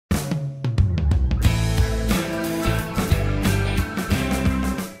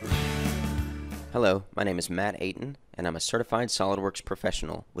Hello, my name is Matt Aten, and I'm a certified SOLIDWORKS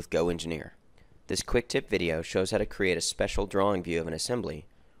professional with GoEngineer. This quick tip video shows how to create a special drawing view of an assembly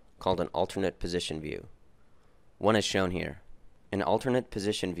called an alternate position view. One is shown here. An alternate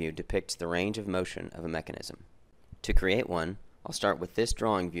position view depicts the range of motion of a mechanism. To create one, I'll start with this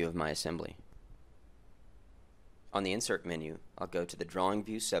drawing view of my assembly. On the Insert menu, I'll go to the Drawing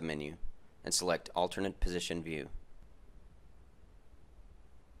View submenu and select Alternate Position View.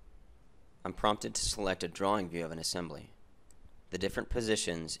 I'm prompted to select a drawing view of an assembly. The different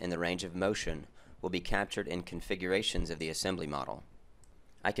positions in the range of motion will be captured in configurations of the assembly model.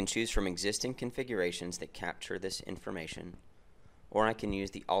 I can choose from existing configurations that capture this information, or I can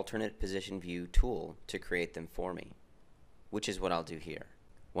use the Alternate Position View tool to create them for me, which is what I'll do here.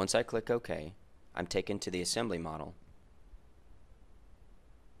 Once I click OK, I'm taken to the assembly model,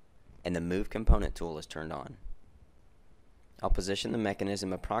 and the Move Component tool is turned on. I'll position the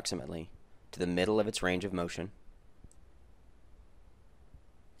mechanism approximately to the middle of its range of motion,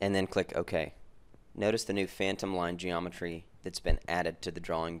 and then click OK. Notice the new phantom line geometry that's been added to the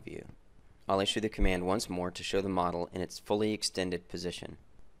drawing view. I'll issue the command once more to show the model in its fully extended position.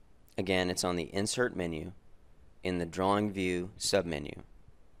 Again, it's on the Insert menu in the Drawing View submenu.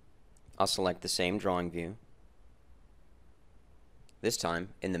 I'll select the same drawing view. This time,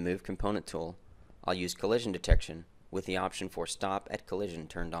 in the Move Component tool, I'll use collision detection with the option for Stop at Collision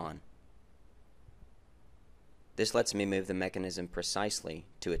turned on. This lets me move the mechanism precisely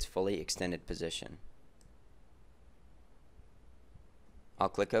to its fully extended position. I'll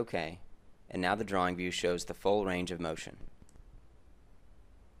click OK, and now the drawing view shows the full range of motion.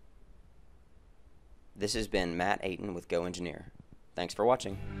 This has been Matt Aten with GoEngineer. Thanks for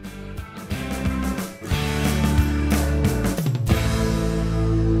watching.